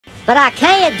But I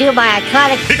can do my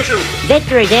iconic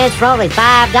victory dance for only $5.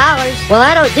 Well,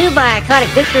 I don't do my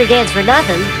iconic victory dance for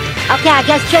nothing. Okay, I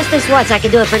guess just this once I can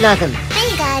do it for nothing.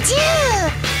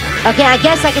 Pikachu! Okay, I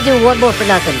guess I can do one more for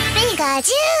nothing.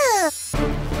 Pikachu!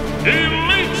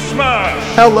 Elite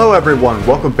Smash! Hello everyone,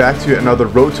 welcome back to another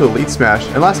Road to Elite Smash,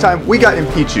 and last time we got in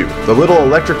Pichu, the little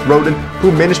electric rodent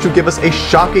who managed to give us a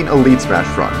shocking Elite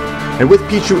Smash run. And with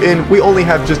Pichu in, we only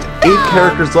have just 8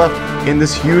 characters left in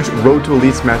this huge Road to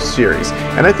Elite Smash series.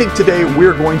 And I think today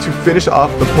we're going to finish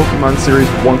off the Pokemon series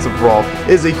once and for all.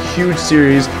 It is a huge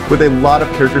series with a lot of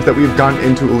characters that we've gotten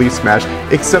into Elite Smash,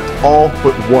 except all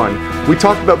but one. We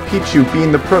talked about Pichu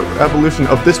being the evolution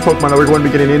of this Pokemon that we're going to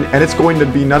be getting in, and it's going to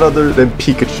be none other than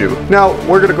Pikachu. Now,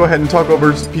 we're going to go ahead and talk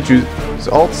over Pichu's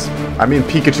alts. I mean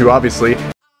Pikachu, obviously.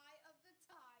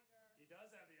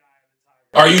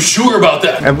 Are you sure about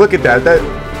that? And look at that, that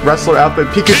wrestler outfit,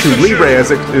 Pikachu Libre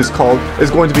as it is called, is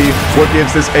going to be what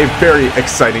gives this a very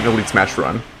exciting Elite Smash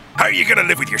run. How are you gonna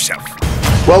live with yourself?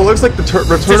 Well, it looks like the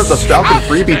return of the Falcon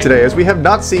freebie today, as we have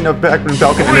not seen a Captain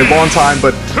Falcon in a long time,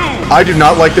 but I do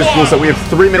not like this rule set. We have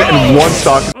 3 minute and 1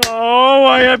 stock. Oh,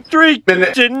 I have 3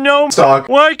 minutes and no stock.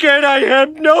 Why can't I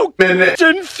have no minutes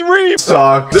and 3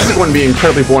 stock? This is going to be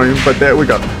incredibly boring, but there we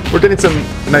go. We're getting some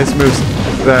nice moves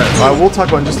that we'll talk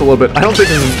about in just a little bit. I don't think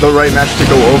this is the right match to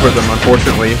go over them,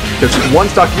 unfortunately, because 1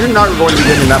 stock, you're not going to be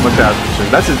getting that much action.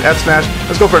 That's his F smash.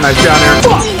 Let's go for a nice down air.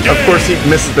 Of course, he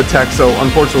misses the tech, so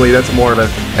unfortunately, that's more of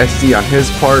an SD on his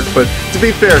part. But to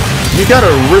be fair, you got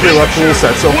a really rough rule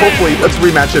set, so hopefully, let's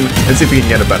rematch him and see if we can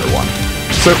get a better one.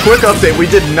 So quick update, we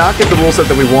did not get the rule set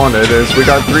that we wanted, as we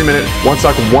got 3 minute 1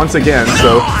 stock once again,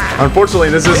 so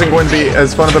unfortunately this isn't going to be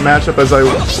as fun of a matchup as I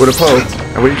would have hoped,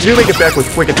 and we do make it back with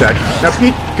quick attack. Now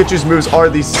Pikachu's moves are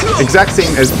the exact same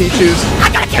as Pichu's,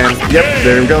 and yep,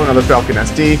 there we go, another Falcon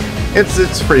SD.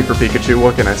 It's free for Pikachu,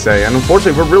 what can I say, and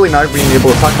unfortunately we're really not being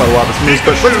able to talk about a lot of his moves,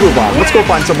 but let's move on. Let's go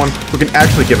find someone who can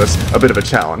actually give us a bit of a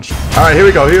challenge. Alright, here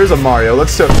we go, here's a Mario,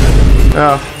 let's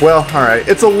well, alright,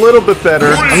 it's a little bit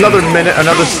better. Another minute,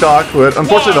 another stock, but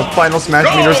unfortunately the final smash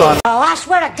meter's on. Oh, I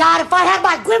swear to God, if I had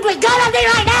my Gribbly gun on me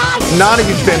right now! Not a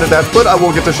huge fan of that, but I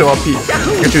will get to show off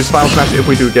Pikachu's final smash if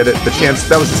we do get it. The chance,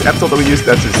 that was his F tilt that we used,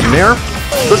 that's his Nair.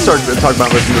 Let's start talking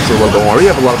about this a little bit more.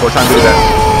 We have a lot more time to do that.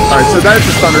 Alright, so that is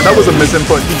his Thunder. That was a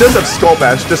misinput. He does have Skull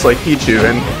Bash, just like Pichu,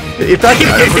 and in fact,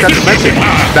 I forgot to mention,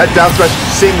 that down smash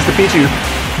same as the Pichu.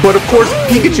 But of course,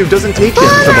 Pikachu doesn't take in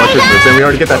some electric moves, and we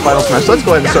already get that final smash. So let's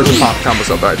go ahead and start some pop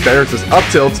combos up. Alright, there's his up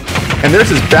tilt, and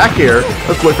there's his back air.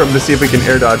 Let's wait for him to see if we can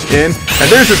air dodge in. And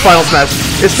there's his final smash.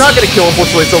 It's not going to kill,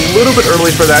 unfortunately. It's a little bit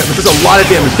early for that, but there's a lot of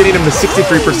damage, getting him to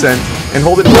 63%, and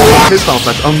holding his final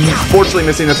smash. Unfortunately,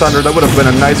 missing the Thunder. That would have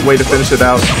been a nice way to finish it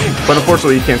out, but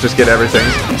unfortunately, you can't just get everything.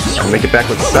 We'll make it back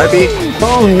with the side B.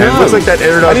 Oh, no. And it looks like that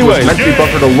air dodge was meant to be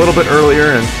buffered a little bit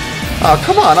earlier, and oh,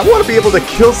 come on, I want to be able to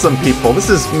kill some people. This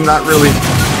is not really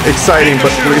exciting, but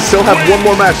we still have 1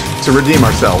 more match to redeem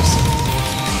ourselves.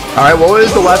 Alright, well, it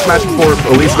is the last match before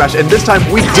Elite Smash, and this time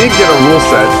we did get a rule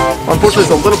set. Unfortunately,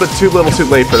 it's a little bit too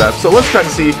late for that. So let's try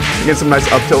to see, get some nice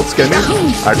up tilts.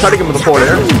 Alright, try to get him with a forward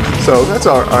air. So that's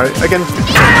alright. Again,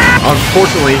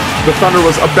 unfortunately, the Thunder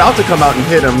was about to come out and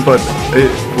hit him, but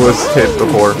it was hit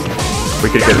before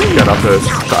we could get off the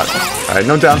shot. Alright,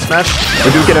 no down smash.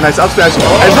 We do get a nice up smash.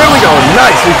 And there we go.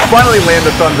 Nice. We finally land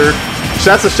the Thunder.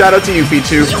 That's a shout out to you,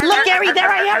 Pichu. Look, Gary, there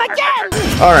I am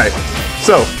again! Alright.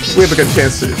 So, we have a good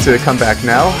chance to come back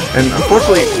now. And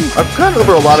unfortunately, I've gone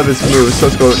over a lot of his moves. So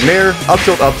let's go Nair, up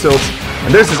tilt,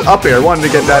 and there's his up air. Wanted to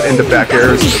get that into back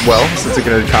airs as well, since it's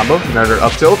going to combo. Another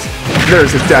up tilt.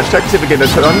 There's his dash tech to get a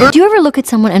Thunder. Do you ever look at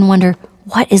someone and wonder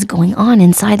what is going on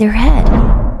inside their head?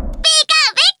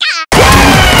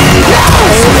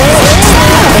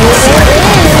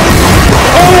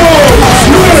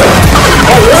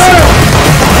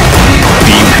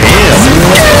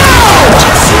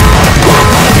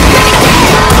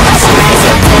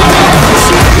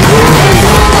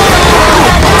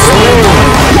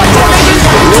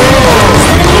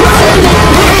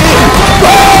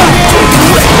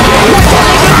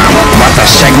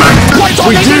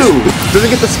 We do! Doesn't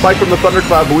get the spike from the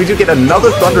Thundercloud, but we do get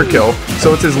another Thunder kill.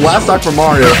 So it's his last stock for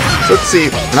Mario. So let's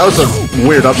see. And that was a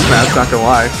weird up smash, not gonna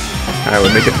lie. Alright,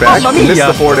 we'll make it back. He missed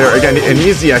the forward air again, and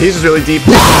he's just really deep.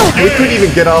 We couldn't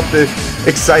even get off the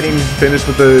exciting finish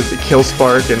with the kill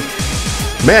spark, and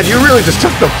man, you really just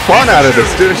took the fun out of this,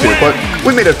 didn't you? But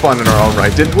we made it fun in our own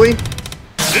right, didn't we?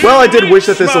 Well, I did wish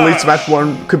that this Elite Smash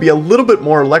one could be a little bit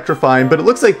more electrifying, but it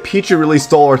looks like Pichu really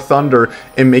stole our thunder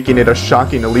in making it a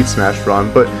shocking Elite Smash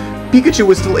run. But Pikachu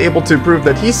was still able to prove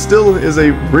that he still is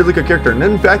a really good character, and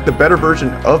in fact the better version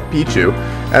of Pichu,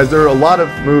 as there are a lot of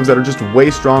moves that are just way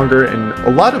stronger and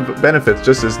a lot of benefits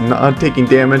just as not taking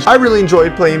damage. I really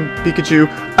enjoyed playing Pikachu.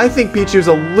 I think Pichu is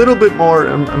a little bit more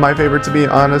my favorite, to be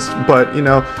honest, but you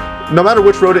know, no matter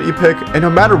which rodent you pick, and no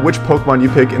matter which Pokemon you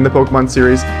pick in the Pokemon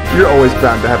series, you're always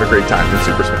bound to have a great time in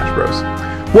Super Smash Bros.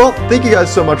 Well, thank you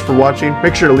guys so much for watching.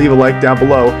 Make sure to leave a like down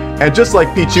below, and just like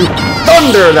Pichu,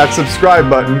 thunder that subscribe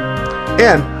button.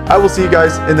 And I will see you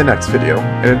guys in the next video.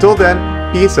 And until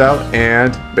then, peace out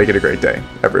and make it a great day,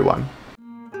 everyone.